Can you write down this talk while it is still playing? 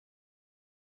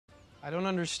I don't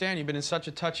understand. You've been in such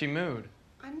a touchy mood.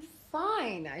 I'm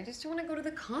fine. I just don't want to go to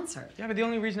the concert. Yeah, but the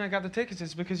only reason I got the tickets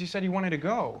is because you said you wanted to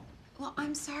go. Well,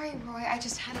 I'm sorry, Roy. I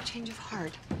just had a change of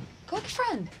heart. Go with a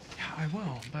friend. Yeah, I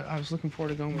will, but I was looking forward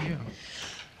to going with you.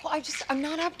 Well, I'm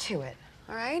not up to it,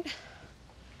 all right?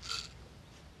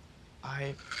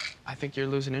 I think you're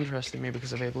losing interest in me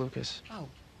because of Abe Lucas. Oh,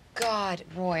 God,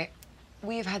 Roy.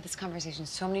 We have had this conversation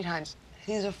so many times.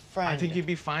 He's a friend. I think you'd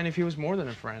be fine if he was more than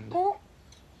a friend. Oh.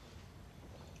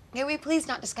 May we please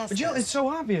not discuss this? Jill, it's so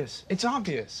obvious. It's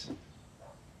obvious.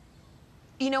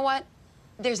 You know what?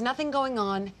 There's nothing going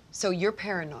on, so you're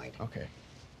paranoid. Okay.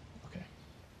 Okay.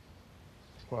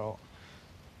 Well,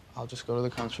 I'll just go to the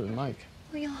concert with Mike.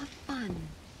 Well, you'll have fun.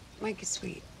 Mike is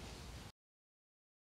sweet.